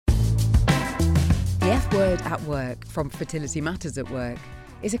F-Word at Work from Fertility Matters at Work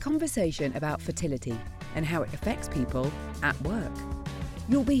is a conversation about fertility and how it affects people at work.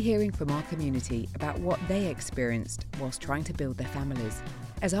 You'll be hearing from our community about what they experienced whilst trying to build their families,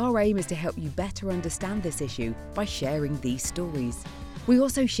 as our aim is to help you better understand this issue by sharing these stories. We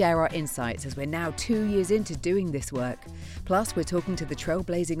also share our insights as we're now 2 years into doing this work. Plus, we're talking to the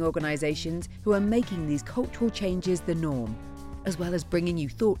trailblazing organisations who are making these cultural changes the norm, as well as bringing you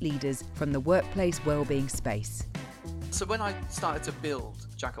thought leaders from the workplace wellbeing space. So when I started to build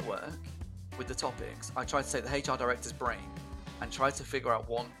JAAQ at Work with the topics, I tried to take the HR director's brain and try to figure out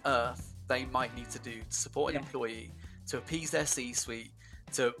what on earth they might need to do to support an employee, to appease their C-suite,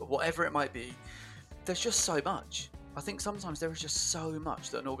 to whatever it might be. There's just so much. I think sometimes there is just so much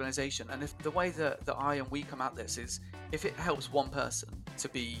that an organisation, and if the way that I and we come at this is, if it helps one person to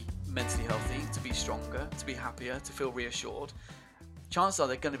be mentally healthy, to be stronger, to be happier, to feel reassured, chances are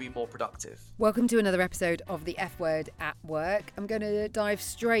they're going to be more productive. Welcome to another episode of the F-Word at Work. I'm going to dive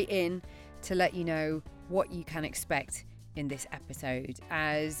straight in to let you know what you can expect in this episode,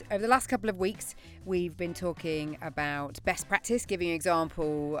 as over the last couple of weeks we've been talking about best practice, giving an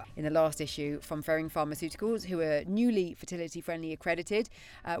example in the last issue from Ferring Pharmaceuticals, who are newly fertility friendly accredited.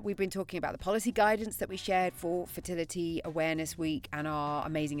 We've been talking about the policy guidance that we shared for Fertility Awareness Week and our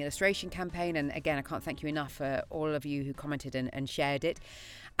amazing illustration campaign, and again I can't thank you enough for all of you who commented and shared it.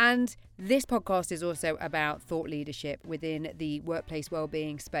 And this podcast is also about thought leadership within the workplace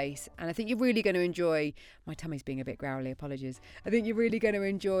wellbeing space. And I think you're really going to enjoy, my tummy's being a bit growly, apologies. I think you're really going to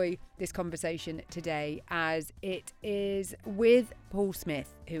enjoy this conversation today, as it is with Paul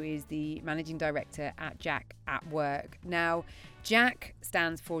Smith, who is the Managing Director at JAAQ at Work. Now, JAAQ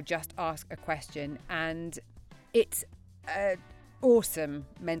stands for Just Ask a Question, and it's an awesome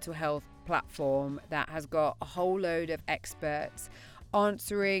mental health platform that has got a whole load of experts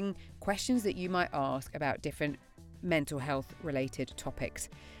answering questions that you might ask about different mental health related topics.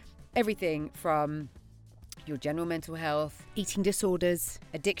 Everything from your general mental health, eating disorders,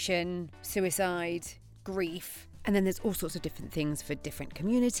 addiction, suicide, grief. And then there's all sorts of different things for different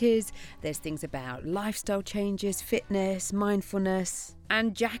communities. There's things about lifestyle changes, fitness, mindfulness.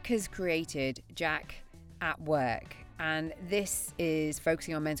 And JAAQ has created JAAQ at Work. And this is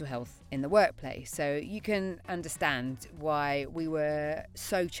focusing on mental health in the workplace. So you can understand why we were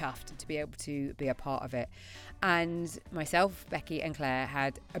so chuffed to be able to be a part of it. And myself, Becky and Claire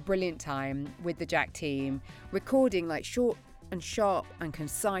had a brilliant time with the JAAQ team, recording like short and sharp and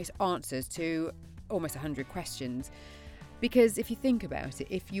concise answers to almost 100 questions. Because if you think about it,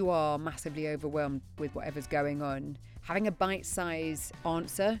 if you are massively overwhelmed with whatever's going on, having a bite-sized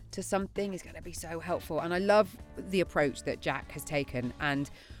answer to something is going to be so helpful. And I love the approach that JAAQ has taken. And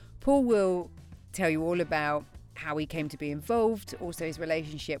Paul will tell you all about how he came to be involved, also his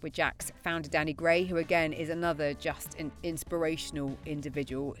relationship with JAAQ's founder, Danny Gray, who again is another just an inspirational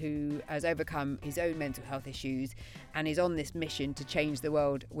individual who has overcome his own mental health issues and is on this mission to change the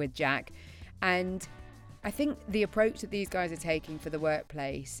world with JAAQ. And I think the approach that these guys are taking for the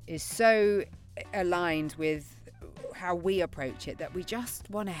workplace is so aligned with how we approach it, that we just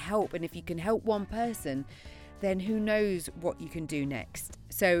want to help. And if you can help one person, then who knows what you can do next.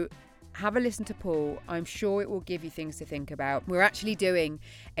 So have a listen to Paul. I'm sure it will give you things to think about. We're actually doing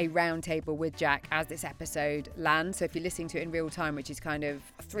a roundtable with JAAQ as this episode lands. So if you're listening to it in real time, which is kind of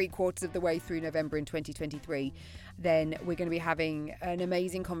 3/4 of the way through November in 2023, then we're going to be having an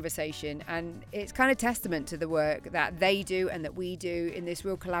amazing conversation. And it's kind of testament to the work that they do and that we do in this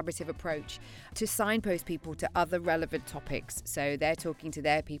real collaborative approach to signpost people to other relevant topics. So they're talking to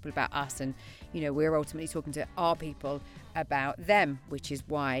their people about us, and we're ultimately talking to our people about them, which is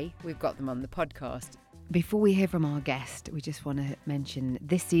why we've got them on the podcast. Before we hear from our guest, we just want to mention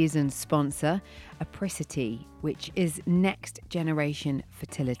this season's sponsor, Apricity, which is next generation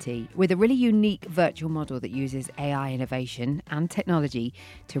fertility, with a really unique virtual model that uses AI innovation and technology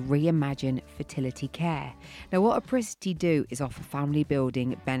to reimagine fertility care. Now, what Apricity do is offer family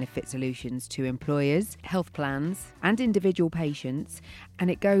building benefit solutions to employers, health plans, and individual patients,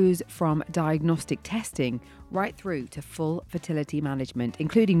 and it goes from diagnostic testing right through to full fertility management,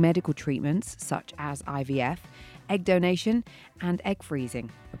 including medical treatments such as IVF, egg donation, and egg freezing.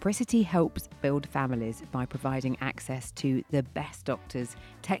 Apricity helps build families by providing access to the best doctors,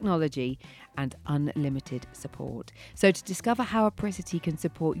 technology, and unlimited support. So to discover how Apricity can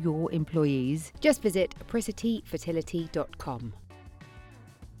support your employees, just visit apricityfertility.com.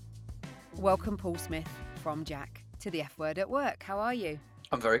 Welcome, Paul Smith from JAAQ, to the F-Word at Work. How are you?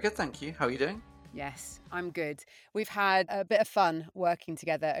 I'm very good, thank you. How are you doing? Yes, I'm good. We've had a bit of fun working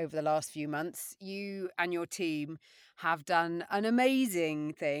together over the last few months. You and your team have done an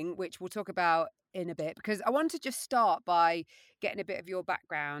amazing thing, which we'll talk about in a bit, because I want to just start by getting a bit of your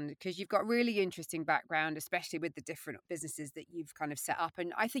background, because you've got really interesting background, especially with the different businesses that you've kind of set up.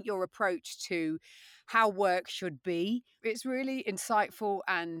 And I think your approach to how work should be, it's really insightful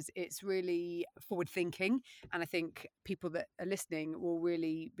and it's really forward thinking. And I think people that are listening will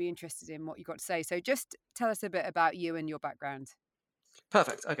really be interested in what you've got to say. So just tell us a bit about you and your background.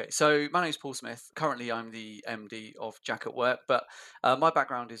 Perfect. Okay, so my name's Paul Smith. Currently, I'm the MD of JAAQ at Work, but my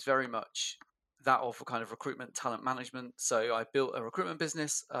background is very much that of kind of recruitment, talent management. So I built a recruitment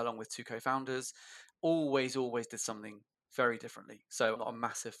business along with two co-founders. Always did something very differently. So I'm not a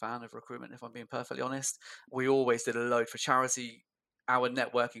massive fan of recruitment, if I'm being perfectly honest. We always did a load for charity. Our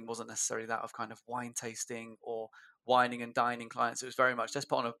networking wasn't necessarily that of kind of wine tasting or wining and dining clients. It was very much let's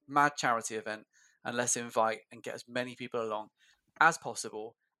put on a mad charity event and let's invite and get as many people along as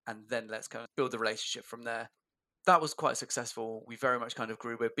possible, and then let's kind of build the relationship from there. That was quite successful. We very much kind of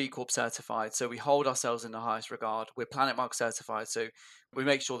grew. We're B Corp certified, so we hold ourselves in the highest regard. We're Planet Mark certified, so we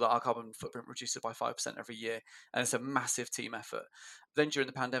make sure that our carbon footprint reduces by 5% every year, and it's a massive team effort. Then during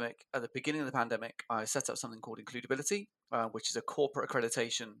the pandemic, at the beginning of the pandemic, I set up something called Includability, which is a corporate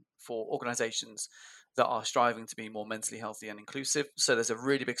accreditation for organizations that are striving to be more mentally healthy and inclusive. So there's a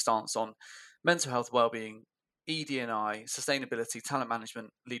really big stance on mental health, well-being, ED&I, sustainability, talent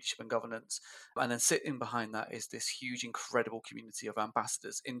management, leadership and governance. And then sitting behind that is this huge, incredible community of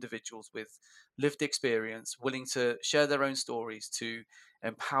ambassadors, individuals with lived experience, willing to share their own stories, to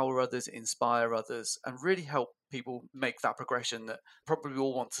empower others, inspire others, and really help people make that progression that probably we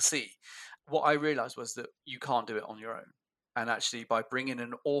all want to see. What I realized was that you can't do it on your own. And actually, by bringing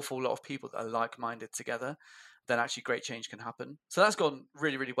an awful lot of people that are like-minded together, then actually great change can happen. So that's gone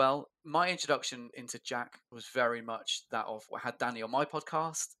really well. My introduction into JAAQ was very much that of I had Danny on my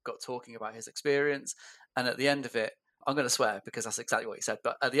podcast, got talking about his experience. And at the end of it, I'm going to swear because that's exactly what he said.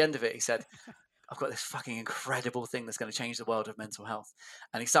 But at the end of it, he said, I've got this fucking incredible thing that's going to change the world of mental health.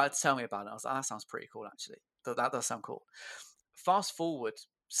 And he started to tell me about it. I was like, that sounds pretty cool, actually. That does sound cool. Fast forward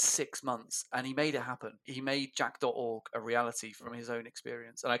 6 months and he made it happen. He made JAAQ.org a reality from his own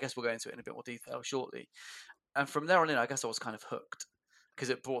experience. And I guess we'll go into it in a bit more detail shortly. And from there on in, I guess I was kind of hooked because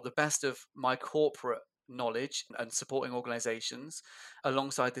it brought the best of my corporate knowledge and supporting organizations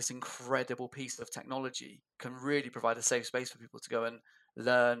alongside this incredible piece of technology can really provide a safe space for people to go and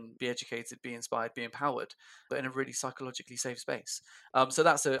learn, be educated, be inspired, be empowered, but in a really psychologically safe space. So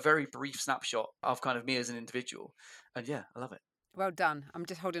that's a very brief snapshot of kind of me as an individual. And yeah, I love it. Well done. I'm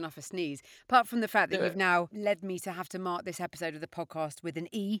just holding off a sneeze. Apart from the fact that Do you've it. now led me to have to mark this episode of the podcast with an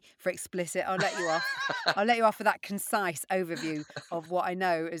E for explicit, I'll let you off. I'll let you off for that concise overview of what I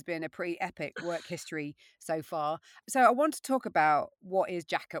know has been a pretty epic work history so far. So I want to talk about what is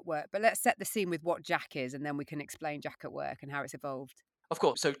JAAQ at Work, but let's set the scene with what JAAQ is, and then we can explain JAAQ at Work and how it's evolved. Of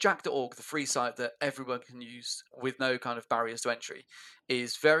course. So JAAQ.org, the free site that everyone can use with no kind of barriers to entry,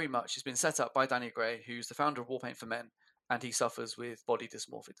 is very much, it's been set up by Danny Gray, who's the founder of War Paint for Men, and he suffers with body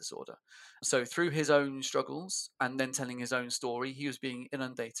dysmorphic disorder. So through his own struggles and then telling his own story, he was being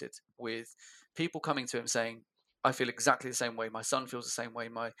inundated with people coming to him saying, I feel exactly the same way. My son feels the same way.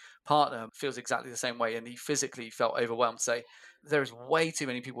 My partner feels exactly the same way. And he physically felt overwhelmed to say, there's way too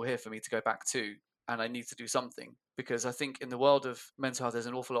many people here for me to go back to and I need to do something. Because I think in the world of mental health, there's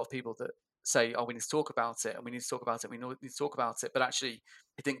an awful lot of people that say, oh, we need to talk about it and we need to talk about it. We need to talk about it. But actually,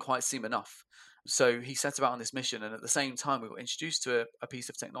 it didn't quite seem enough. So he set about on this mission. And at the same time, we were introduced to a piece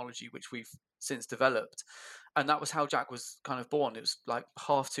of technology which we've since developed. And that was how JAAQ was kind of born. It was like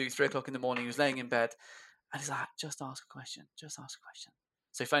 2:30, 3:00 in the morning. He was laying in bed and he's like, just ask a question. Just ask a question.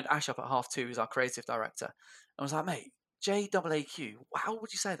 So he phoned Ash up at 2:30, who's our creative director, and was like, mate, JAAQ, how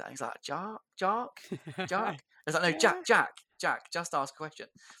would you say that? He's like, JAAQ. I was like, no, JAAQ, just ask a question.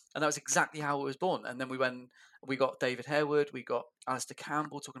 And that was exactly how it was born. And then we got David Harewood, we got Alistair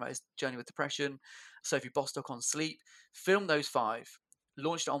Campbell talking about his journey with depression, Sophie Bostock on sleep, filmed those 5,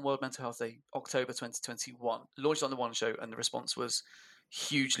 launched it on World Mental Health Day, October 2021, launched it on the One Show, and the response was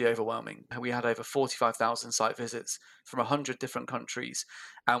hugely overwhelming. We had over 45,000 site visits from 100 different countries,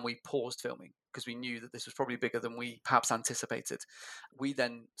 and we paused filming because we knew that this was probably bigger than we perhaps anticipated. We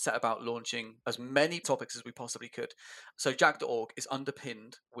then set about launching as many topics as we possibly could. So JAAQ.org is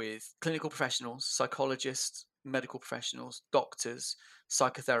underpinned with clinical professionals, psychologists, medical professionals, doctors,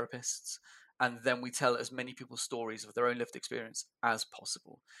 psychotherapists, and then we tell as many people's stories of their own lived experience as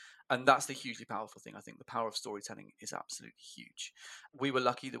possible. And that's the hugely powerful thing. I think the power of storytelling is absolutely huge. We were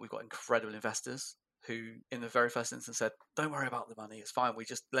lucky that we've got incredible investors. who in the very first instance said, don't worry about the money, it's fine,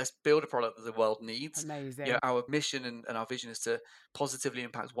 let's build a product that the world needs. Amazing. Our mission and our vision is to positively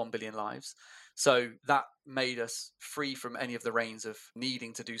impact 1 billion lives. So that made us free from any of the reins of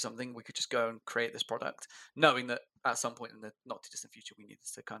needing to do something. We could just go and create this product, knowing that at some point in the not too distant future, we needed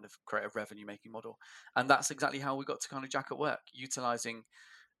to kind of create a revenue making model. And that's exactly how we got to kind of JAAQ at Work, utilizing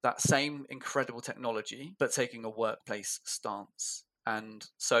that same incredible technology, but taking a workplace stance. And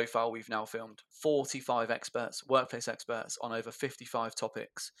so far, we've now filmed 45 experts, workplace experts, on over 55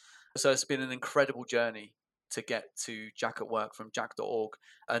 topics. So it's been an incredible journey to get to JAAQ at Work from JAAQ.org.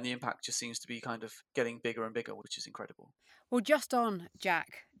 And the impact just seems to be kind of getting bigger and bigger, which is incredible. Well, just on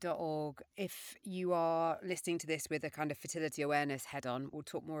JAAQ.org, if you are listening to this with a kind of fertility awareness head on, we'll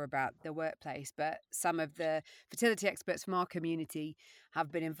talk more about the workplace, but some of the fertility experts from our community have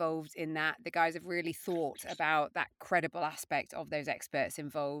been involved in that. The guys have really thought about that credible aspect of those experts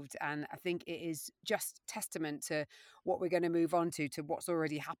involved. And I think it is just testament to what we're going to move on to what's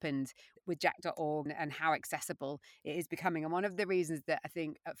already happened with JAAQ.org and how accessible it is becoming. And one of the reasons that I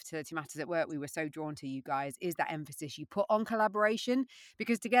think at Fertility Matters at Work we were so drawn to you guys is that emphasis you put on collaboration,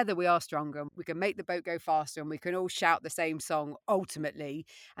 because together we are stronger. We can make the boat go faster and we can all shout the same song ultimately.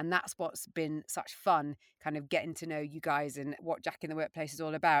 And that's what's been such fun, kind of getting to know you guys and what JAAQ in the Workplace is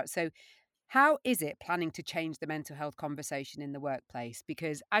all about. So how is it planning to change the mental health conversation in the workplace?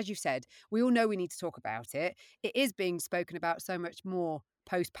 Because as you said, we all know we need to talk about it. It is being spoken about so much more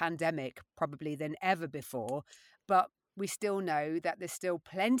post-pandemic probably than ever before, but we still know that there's still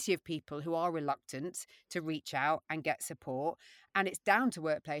plenty of people who are reluctant to reach out and get support. And it's down to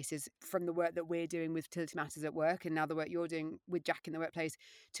workplaces, from the work that we're doing with Fertility Matters at Work and now the work you're doing with JAAQ in the Workplace,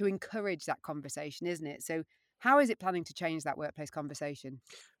 to encourage that conversation, isn't it? So how is it planning to change that workplace conversation?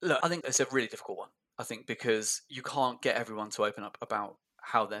 Look, I think it's a really difficult one. I think because you can't get everyone to open up about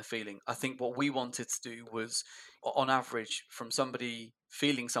how they're feeling. I think what we wanted to do was, on average, from somebody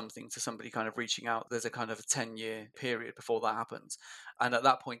feeling something to somebody kind of reaching out, there's a kind of a 10-year period before that happens. And at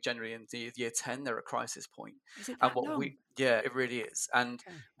that point, generally in the year 10, they're at crisis point. Is it And that long? yeah, it really is. And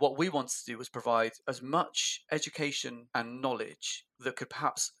Okay. what we wanted to do was provide as much education and knowledge that could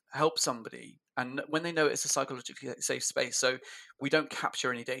perhaps help somebody. And when they know it's a psychologically safe space, so we don't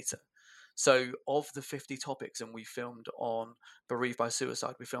capture any data. So of the 50 topics, and we filmed on bereaved by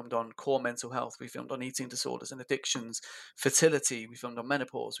suicide, we filmed on core mental health, we filmed on eating disorders and addictions, fertility, we filmed on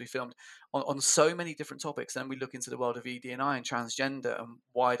menopause, we filmed on so many different topics. Then we look into the world of ED&I and transgender and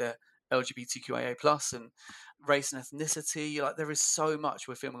wider LGBTQIA plus and race and ethnicity. Like, there is so much.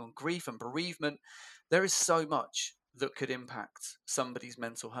 We're filming on grief and bereavement. There is so much that could impact somebody's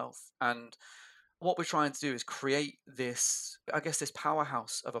mental health. And what we're trying to do is create this, I guess, this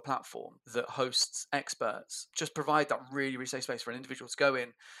powerhouse of a platform that hosts experts, just provide that really, really safe space for an individual to go in,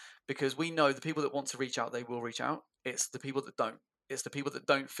 because we know the people that want to reach out, they will reach out. It's the people that don't. It's the people that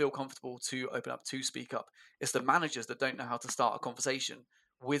don't feel comfortable to open up, to speak up. It's the managers that don't know how to start a conversation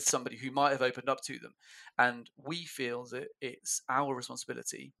with somebody who might have opened up to them. And we feel that it's our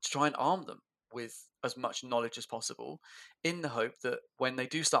responsibility to try and arm them with as much knowledge as possible, in the hope that when they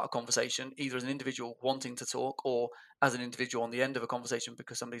do start a conversation, either as an individual wanting to talk or as an individual on the end of a conversation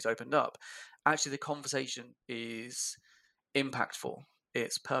because somebody's opened up, actually the conversation is impactful,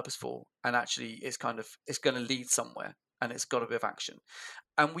 it's purposeful, and actually it's going to lead somewhere, and it's got a bit of action.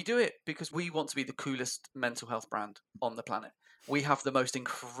 And we do it because we want to be the coolest mental health brand on the planet. We have the most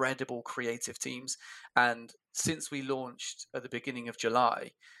incredible creative teams, and since we launched at the beginning of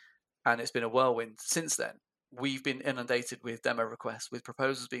July, and it's been a whirlwind since then, we've been inundated with demo requests, with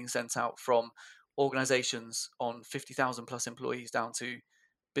proposals being sent out from organizations on 50,000 plus employees down to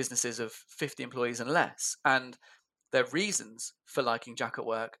businesses of 50 employees and less. And their reasons for liking JAAQ at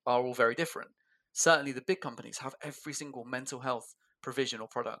Work are all very different. Certainly the big companies have every single mental health provision or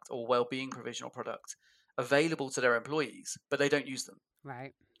product or well-being provision or product available to their employees, but they don't use them.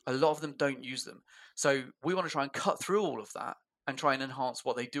 Right. A lot of them don't use them. So we want to try and cut through all of that and try and enhance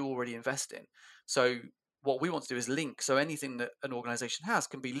what they do already invest in. So what we want to do is link. So anything that an organization has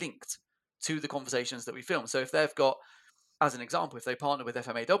can be linked to the conversations that we film. So if they've got, as an example, if they partner with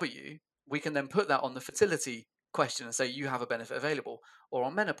FMAW, we can then put that on the fertility question and say, you have a benefit available, or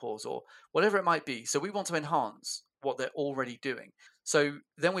on menopause, or whatever it might be. So we want to enhance what they're already doing. So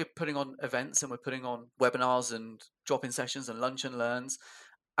then we're putting on events and we're putting on webinars and drop-in sessions and lunch and learns.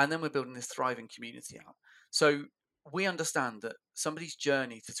 And then we're building this thriving community out. So we understand that somebody's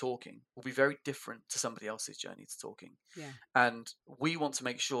journey to talking will be very different to somebody else's journey to talking. Yeah. And we want to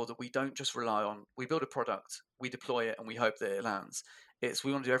make sure that we don't just rely on, we build a product, we deploy it, and we hope that it lands.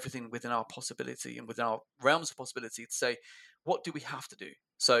 We want to do everything within our possibility and within our realms of possibility to say, what do we have to do?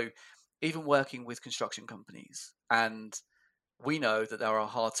 So even working with construction companies, and we know that there are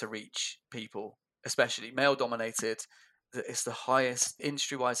hard to reach people, especially male dominated. It's the highest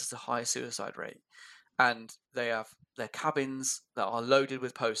industry wise, it's the highest suicide rate. And they have their cabins that are loaded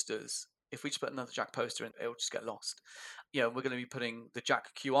with posters. If we just put another JAAQ poster in, it'll just get lost. We're going to be putting the JAAQ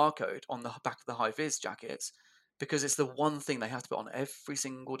QR code on the back of the high vis jackets because it's the one thing they have to put on every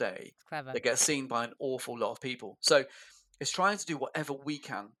single day It's clever. that gets seen by an awful lot of people. So it's trying to do whatever we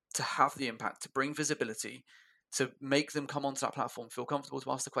can to have the impact, to bring visibility, to make them come onto that platform, feel comfortable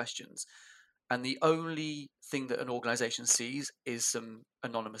to ask the questions. And the only thing that an organization sees is some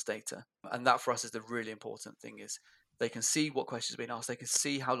anonymous data. And that for us is the really important thing, is they can see what questions have been asked. They can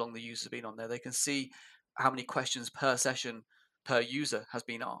see how long the user's been on there. They can see how many questions per session per user has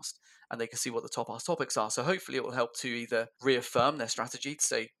been asked. And they can see what the top asked topics are. So hopefully it will help to either reaffirm their strategy to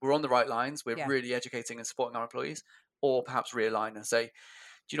say, we're on the right lines, we're really educating and supporting our employees, or perhaps realign and say,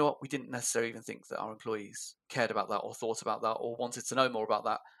 do you know what? We didn't necessarily even think that our employees cared about that or thought about that or wanted to know more about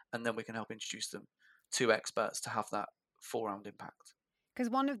that. And then we can help introduce them to experts to have that full round impact. Because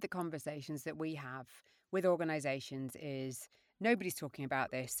one of the conversations that we have with organisations is nobody's talking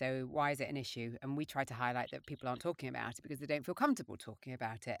about this, so why is it an issue? And we try to highlight that people aren't talking about it because they don't feel comfortable talking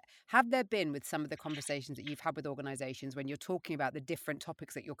about it. Have there been, with some of the conversations that you've had with organisations, when you're talking about the different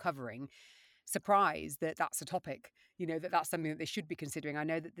topics that you're covering, surprised that that's a topic, that that's something that they should be considering? I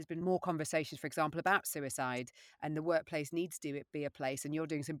know that there's been more conversations, for example, about suicide, and the workplace needs to be a place, and you're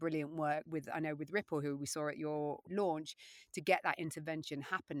doing some brilliant work with Ripple, who we saw at your launch, to get that intervention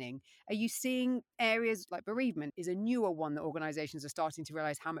happening. Are you seeing areas like bereavement is a newer one that organizations are starting to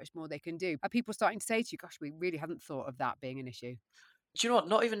realize how much more they can do? Are people starting to say to you, gosh, we really hadn't thought of that being an issue? Do you know what?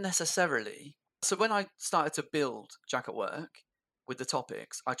 Not even necessarily. So when I started to build JAAQ at Work with the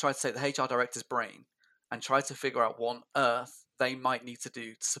topics, I tried to take the HR director's brain and try to figure out what on earth they might need to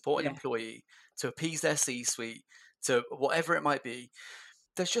do to support an employee, to appease their C-suite, to whatever it might be.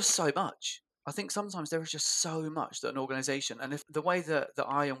 There's just so much. I think sometimes there is just so much that an organization, and if the way that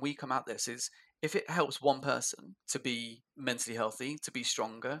I and we come at this is, if it helps one person to be mentally healthy, to be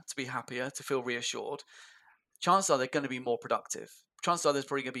stronger, to be happier, to feel reassured, chances are they're going to be more productive. Chances are there's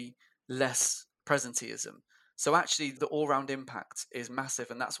probably going to be less presenteeism. So actually the all-round impact is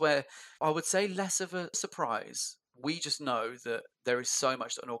massive. And that's where I would say less of a surprise. We just know that there is so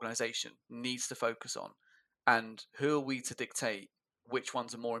much that an organization needs to focus on. And who are we to dictate which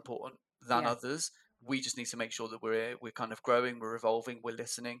ones are more important than others? We just need to make sure that we're kind of growing, we're evolving, we're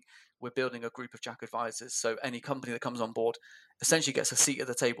listening, we're building a group of JAAQ advisors. So any company that comes on board essentially gets a seat at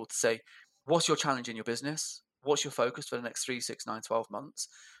the table to say, what's your challenge in your business? What's your focus for the next 3, 6, 9, 12 months?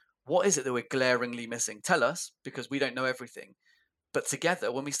 What is it that we're glaringly missing? Tell us, because we don't know everything. But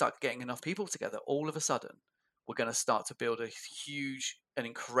together, when we start getting enough people together, all of a sudden, we're going to start to build a huge and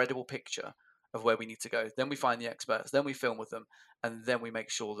incredible picture of where we need to go. Then we find the experts, then we film with them, and then we make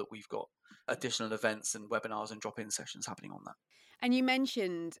sure that we've got additional events and webinars and drop-in sessions happening on that. And you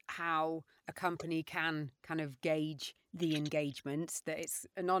mentioned how a company can kind of gauge the engagement, that it's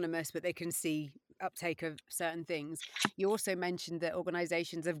anonymous, but they can see uptake of certain things. You also mentioned that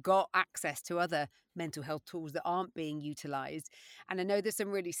organizations have got access to other mental health tools that aren't being utilized. And I know there's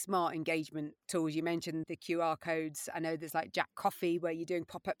some really smart engagement tools. You mentioned the QR codes. I know there's like JAAQ Coffee, where you're doing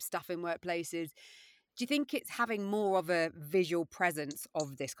pop-up stuff in workplaces. Do you think it's having more of a visual presence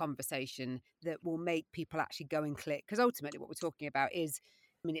of this conversation that will make people actually go and click? Because ultimately what we're talking about is,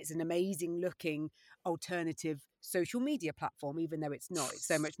 it's an amazing looking alternative social media platform, even though it's not. It's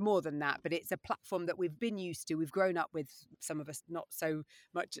so much more than that, but it's a platform that we've been used to. We've grown up with, some of us not so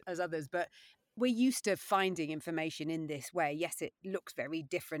much as others, but we're used to finding information in this way. Yes, it looks very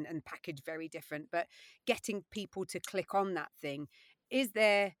different and packaged very different, but getting people to click on that thing, is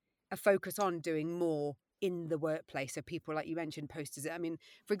there a focus on doing more in the workplace? So people, like you mentioned, posters.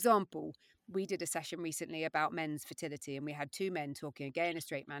 For example, we did a session recently about men's fertility, and we had two men talking, a gay and a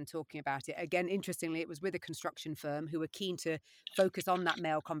straight man talking about it. Again, interestingly, it was with a construction firm who were keen to focus on that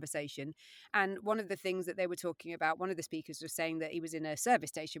male conversation. And one of the things that they were talking about, one of the speakers was saying that he was in a service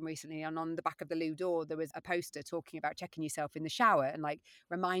station recently, and on the back of the loo door, there was a poster talking about checking yourself in the shower and like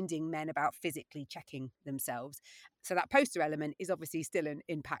reminding men about physically checking themselves. So that poster element is obviously still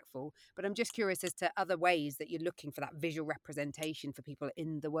impactful, but I'm just curious as to other ways that you're looking for that visual representation for people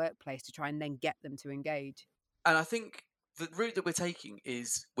in the workplace to try and then get them to engage. And I think the route that we're taking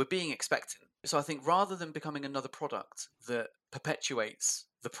is we're being expectant. So I think rather than becoming another product that perpetuates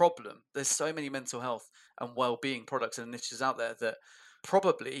the problem, there's so many mental health and well-being products and initiatives out there that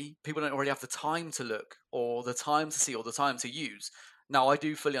probably people don't already have the time to look or the time to see or the time to use. Now, I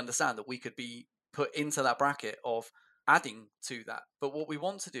do fully understand that we could be put into that bracket of adding to that. But what we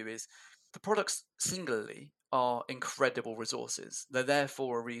want to do is the products singularly are incredible resources. They're there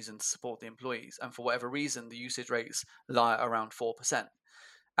for a reason to support the employees. And for whatever reason, the usage rates lie at around 4%.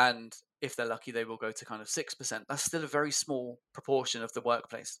 And if they're lucky, they will go to kind of 6%. That's still a very small proportion of the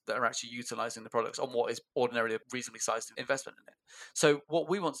workplace that are actually utilizing the products on what is ordinarily a reasonably sized investment in it. So what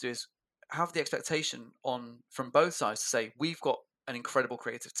we want to do is have the expectation on from both sides to say, we've got an incredible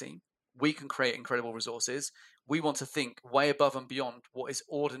creative team. We can create incredible resources. We want to think way above and beyond what is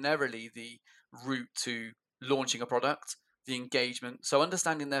ordinarily the route to launching a product, the engagement. So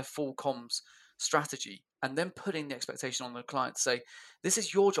understanding their full comms strategy and then putting the expectation on the client to say, this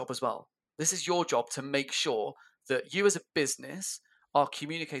is your job as well. This is your job to make sure that you as a business are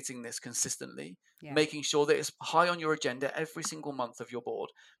communicating this consistently, making sure that it's high on your agenda every single month of your board.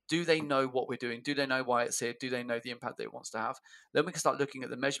 Do they know what we're doing? Do they know why it's here? Do they know the impact that it wants to have? Then we can start looking at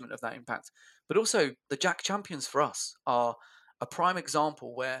the measurement of that impact. But also, the JAAQ champions for us are a prime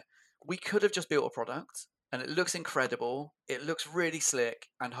example where we could have just built a product and it looks incredible, it looks really slick,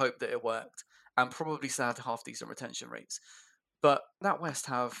 and hope that it worked, and probably still had half decent retention rates. But NatWest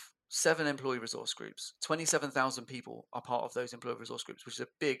have 7 employee resource groups. 27,000 people are part of those employee resource groups, which is a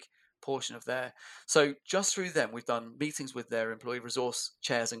big portion of their. So just through them, we've done meetings with their employee resource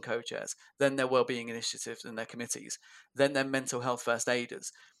chairs and co-chairs, then their wellbeing initiatives and their committees, then their mental health first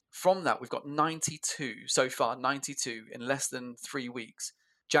aiders. From that, we've got 92 so far, 92 in less than 3 weeks,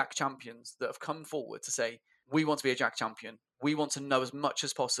 JAAQ champions that have come forward to say, we want to be a JAAQ champion. We want to know as much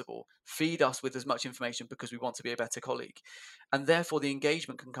as possible, feed us with as much information because we want to be a better colleague. And therefore, the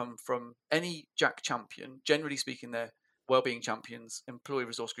engagement can come from any JAAQ champion, generally speaking, they're wellbeing champions, employee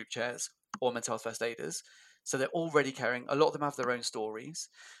resource group chairs, or mental health first aiders. So they're already caring. A lot of them have their own stories.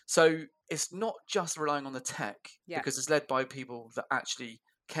 So it's not just relying on the tech because it's led by people that actually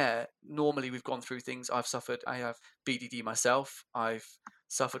care. Normally, we've gone through things. I have BDD myself. I've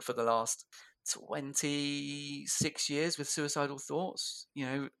suffered for the last 26 years with suicidal thoughts.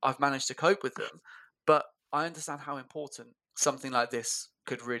 I've managed to cope with them, but I understand how important something like this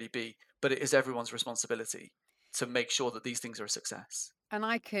could really be. But it is everyone's responsibility to make sure that these things are a success. And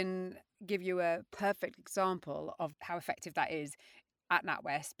I can give you a perfect example of how effective that is at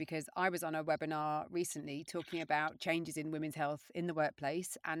NatWest, because I was on a webinar recently talking about changes in women's health in the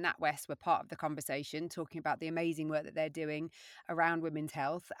workplace, and NatWest were part of the conversation talking about the amazing work that they're doing around women's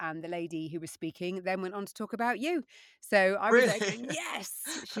health. And the lady who was speaking then went on to talk about you. So I was like, yes,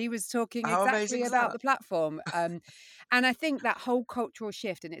 she was talking exactly about the platform. And I think that whole cultural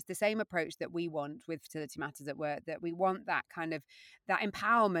shift, and it's the same approach that we want with Fertility Matters at Work, that we want that kind of that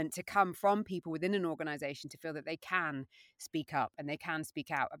empowerment to come from people within an organization to feel that they can speak up and they can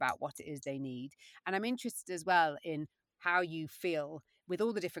speak out about what it is they need. And I'm interested as well in how you feel with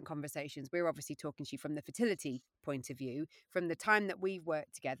all the different conversations. We're obviously talking to you from the fertility point of view, from the time that we've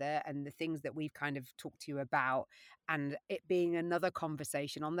worked together and the things that we've kind of talked to you about, and it being another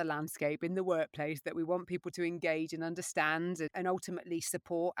conversation on the landscape in the workplace that we want people to engage and understand and ultimately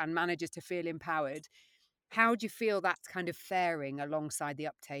support and managers to feel empowered. How do you feel that's kind of faring alongside the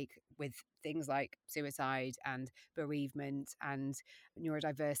uptake with things like suicide and bereavement and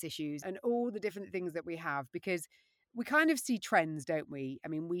neurodiverse issues and all the different things that we have? Because we kind of see trends, don't we? I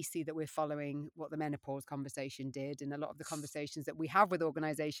mean, we see that we're following what the menopause conversation did, and a lot of the conversations that we have with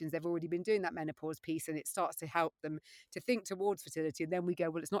organisations, they've already been doing that menopause piece, and it starts to help them to think towards fertility. And then we go,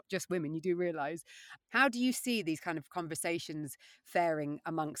 well, it's not just women, you do realise. How do you see these kind of conversations faring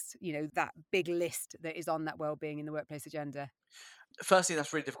amongst, that big list that is on that wellbeing in the workplace agenda? Firstly,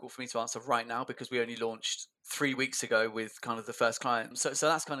 that's really difficult for me to answer right now because we only launched 3 weeks ago with kind of the first client. So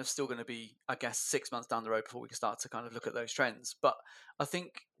that's kind of still going to be, I guess, 6 months down the road before we can start to kind of look at those trends. But I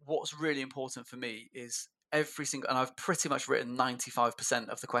think what's really important for me is and I've pretty much written 95%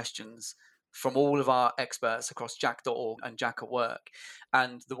 of the questions from all of our experts across JAAQ.org and JAAQ at Work.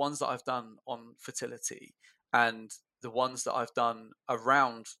 And the ones that I've done on fertility and the ones that I've done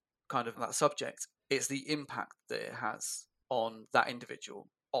around kind of that subject, it's the impact that it has on that individual,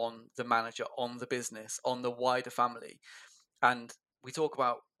 on the manager, on the business, on the wider family. And we talk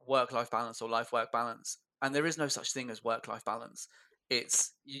about work-life balance or life-work balance, and there is no such thing as work-life balance.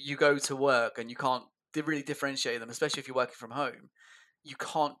 It's you go to work and you can't really differentiate them, especially if you're working from home. You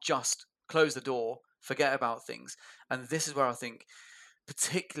can't just close the door, forget about things. And this is where I think,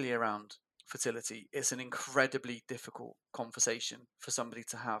 particularly around fertility, it's an incredibly difficult conversation for somebody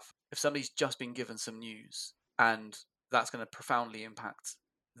to have. If somebody's just been given some news and that's going to profoundly impact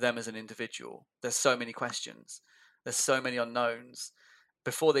them as an individual, there's so many questions, there's so many unknowns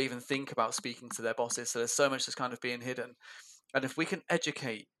before they even think about speaking to their bosses. So there's so much that's kind of being hidden. And if we can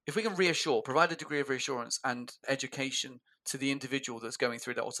educate, if we can reassure, provide a degree of reassurance and education to the individual that's going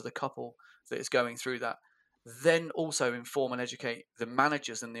through that, or to the couple that is going through that, then also inform and educate the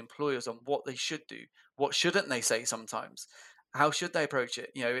managers and the employers on what they should do, what shouldn't they say sometimes, how should they approach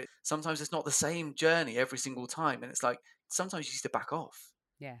it. Sometimes it's not the same journey every single time, and it's like sometimes you need to back off.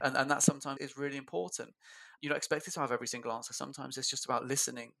 Yeah. And that sometimes is really important. You're not expected to have every single answer. Sometimes it's just about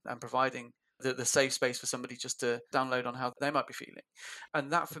listening and providing the safe space for somebody just to download on how they might be feeling.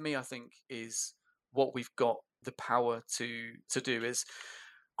 And that, for me, I think is what we've got the power to do. Is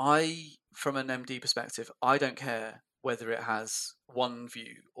from an MD perspective, I don't care whether it has one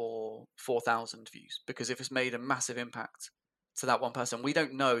view or 4,000 views, because if it's made a massive impact to that one person, we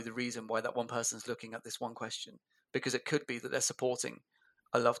don't know the reason why that one person's looking at this one question, because it could be that they're supporting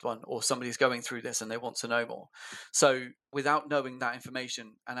a loved one or somebody's going through this and they want to know more. So without knowing that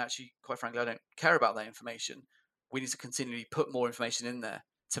information, and actually, quite frankly, I don't care about that information, we need to continually put more information in there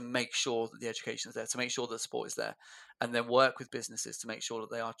to make sure that the education is there, to make sure that the support is there, and then work with businesses to make sure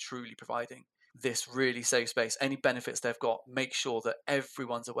that they are truly providing this really safe space. Any benefits they've got, make sure that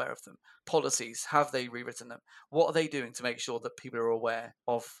everyone's aware of them. Policies, have they rewritten them? What are they doing to make sure that people are aware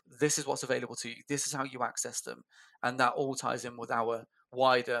of this is what's available to you, this is how you access them? And that all ties in with our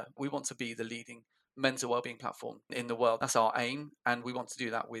wider, we want to be the leading mental wellbeing platform in the world. That's our aim, and we want to do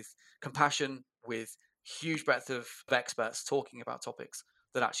that with compassion, with huge breadth of experts talking about topics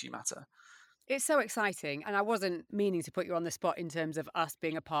that actually matter. It's so exciting. And I wasn't meaning to put you on the spot in terms of us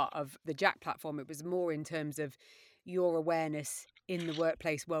being a part of the JAAQ platform. It was more in terms of your awareness in the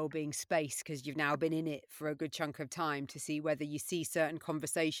workplace wellbeing space, because you've now been in it for a good chunk of time, to see whether you see certain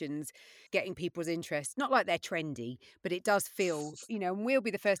conversations getting people's interest. Not like they're trendy, but it does feel, and we'll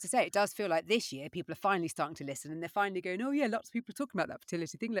be the first to say, it does feel like this year people are finally starting to listen, and they're finally going, oh yeah, lots of people are talking about that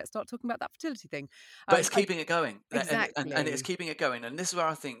fertility thing. Let's start talking about that fertility thing. But it's keeping it going. Exactly. And it's keeping it going. And this is where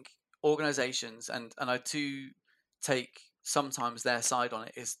I think organizations, and I do take sometimes their side on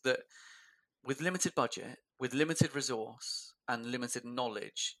it, is that with limited budget, with limited resource and limited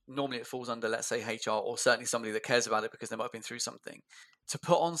knowledge, normally it falls under, let's say, HR, or certainly somebody that cares about it because they might have been through something. To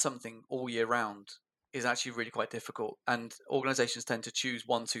put on something all year round is actually really quite difficult. And organizations tend to choose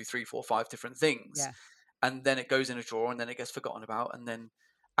 1, 2, 3, 4, 5 different things. Yeah. And then it goes in a drawer, and then it gets forgotten about. And then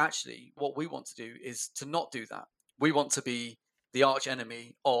actually what we want to do is to not do that. We want to be the arch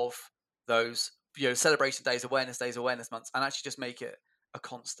enemy of those celebration days, awareness months, and actually just make it a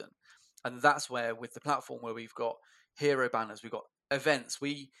constant. And that's where, with the platform, where we've got hero banners, we've got events,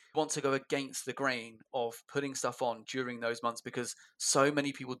 we want to go against the grain of putting stuff on during those months, because so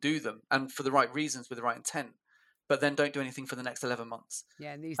many people do them, and for the right reasons, with the right intent, but then don't do anything for the next 11 months.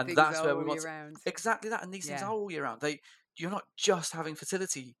 Yeah, and these And things that's are where we all want year to, round. exactly that. And these things Yeah. are all year round. You're not just having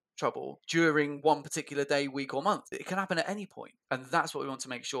fertility trouble during one particular day, week, or month. It can happen at any point. And that's what we want to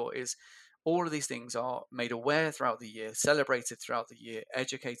make sure is all of these things are made aware throughout the year, celebrated throughout the year,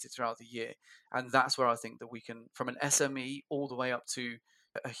 educated throughout the year. And that's where I think that we can, from an SME all the way up to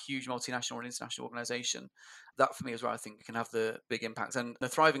a huge multinational and international organization, that for me is where I think we can have the big impact. And the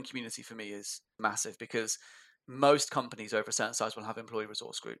thriving community for me is massive, because most companies over a certain size will have employee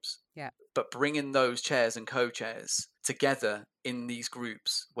resource groups. Yeah. But bringing those chairs and co-chairs together in these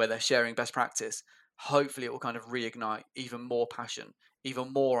groups where they're sharing best practice, hopefully it will kind of reignite even more passion,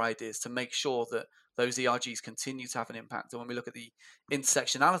 even more ideas, to make sure that those ERGs continue to have an impact. And when we look at the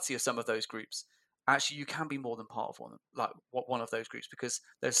intersectionality of some of those groups, actually you can be more than part of one of those groups, because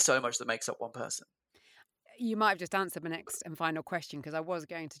there's so much that makes up one person. You might have just answered my next and final question, because I was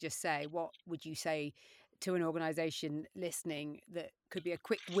going to just say, what would you say to an organisation listening that could be a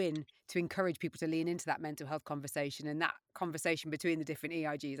quick win to encourage people to lean into that mental health conversation? And that conversation between the different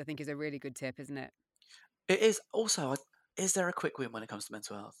EIGs, I think, is a really good tip, isn't it? It is. Also, is there a quick win when it comes to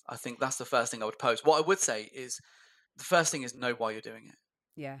mental health? I think that's the first thing I would pose. What I would say is, the first thing is know why you're doing it.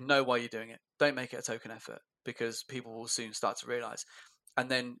 Yeah. Know why you're doing it. Don't make it a token effort, because people will soon start to realize. And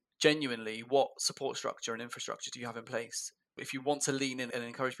then genuinely, what support structure and infrastructure do you have in place? If you want to lean in and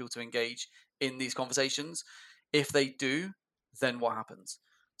encourage people to engage in these conversations, if they do, then what happens?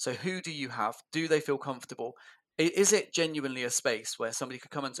 So who do you have? Do they feel comfortable? Is it genuinely a space where somebody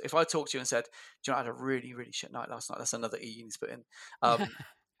could come and, if I talked to you and said, do you know, I had a really, really shit night last night. That's another E you need to put in.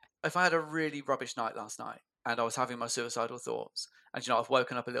 If I had a really rubbish night last night and I was having my suicidal thoughts, and I've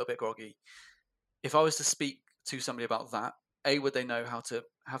woken up a little bit groggy, if I was to speak to somebody about that, A, would they know how to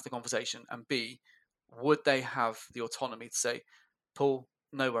have the conversation? And B, would they have the autonomy to say, Paul,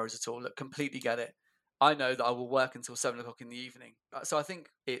 no worries at all. Look, completely get it. I know that I will work until 7 o'clock in the evening. So I think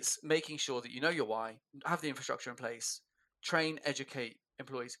it's making sure that you know your why, have the infrastructure in place, train, educate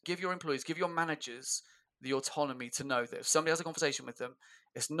employees, give your managers the autonomy to know that if somebody has a conversation with them,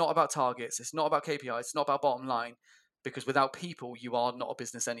 it's not about targets, it's not about KPIs, it's not about bottom line, because without people, you are not a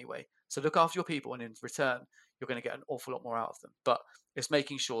business anyway. So look after your people, and in return, you're going to get an awful lot more out of them. But it's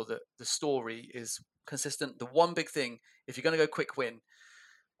making sure that the story is consistent. The one big thing, if you're going to go quick win,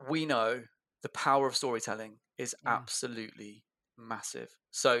 we know the power of storytelling is absolutely massive.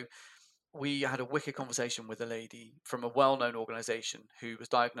 So we had a wicked conversation with a lady from a well-known organization who was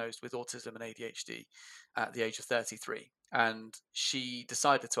diagnosed with autism and ADHD at the age of 33. And she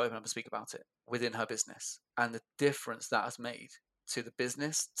decided to open up and speak about it within her business, and the difference that has made to the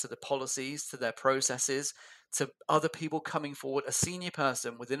business, to the policies, to their processes, to other people coming forward. A senior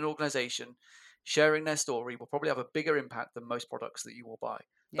person within an organization sharing their story will probably have a bigger impact than most products that you will buy.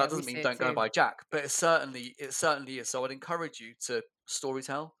 That doesn't mean don't go and buy JAAQ, but it certainly is. So I'd encourage you to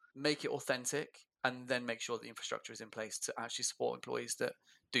storytell, make it authentic, and then make sure the infrastructure is in place to actually support employees that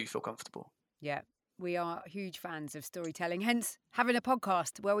do feel comfortable. Yeah, we are huge fans of storytelling, hence having a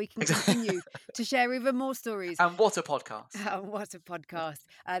podcast where we can continue to share even more stories. And what a podcast. What a podcast.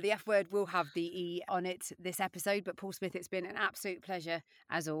 The F word will have the E on it this episode, but Paul Smith, it's been an absolute pleasure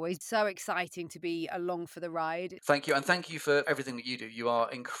as always. So exciting to be along for the ride. Thank you. And thank you for everything that you do. You are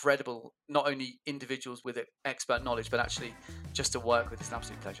incredible, not only individuals with expert knowledge, but actually just to work with is an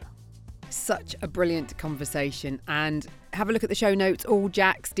absolute pleasure. Such a brilliant conversation, and have a look at the show notes. All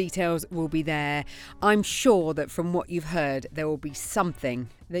JAAQ's details will be there. I'm sure that from what you've heard, there will be something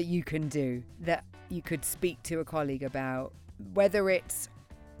that you can do, that you could speak to a colleague about, whether it's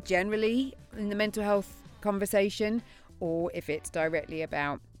generally in the mental health conversation or if it's directly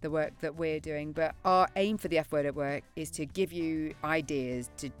about the work that we're doing. But our aim for the F word at work is to give you ideas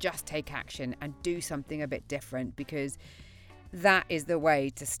to just take action and do something a bit different, because that is the way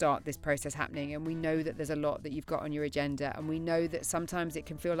to start this process happening. And we know that there's a lot that you've got on your agenda, and we know that sometimes it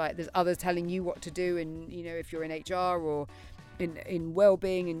can feel like there's others telling you what to do. And if you're in HR or in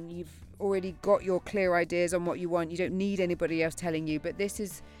well-being and you've already got your clear ideas on what you want, you don't need anybody else telling you. But this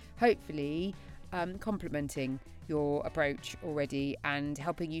is hopefully complementing your approach already and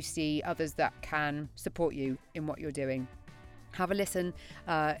helping you see others that can support you in what you're doing. Have a listen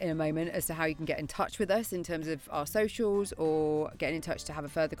in a moment as to how you can get in touch with us in terms of our socials, or getting in touch to have a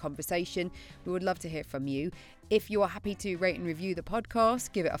further conversation. We would love to hear from you. If you are happy to rate and review the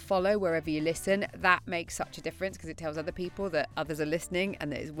podcast, give it a follow wherever you listen. That makes such a difference, because it tells other people that others are listening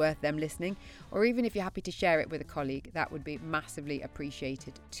and that it's worth them listening. Or even if you're happy to share it with a colleague, that would be massively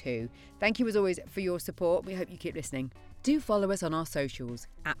appreciated too. Thank you as always for your support. We hope you keep listening. Do follow us on our socials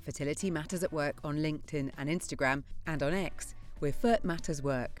at Fertility Matters at Work on LinkedIn and Instagram, and on X. We're Fert Matters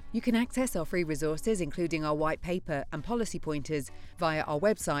Work. You can access our free resources, including our white paper and policy pointers, via our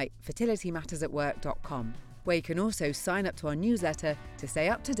website, fertilitymattersatwork.com, where you can also sign up to our newsletter to stay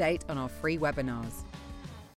up to date on our free webinars.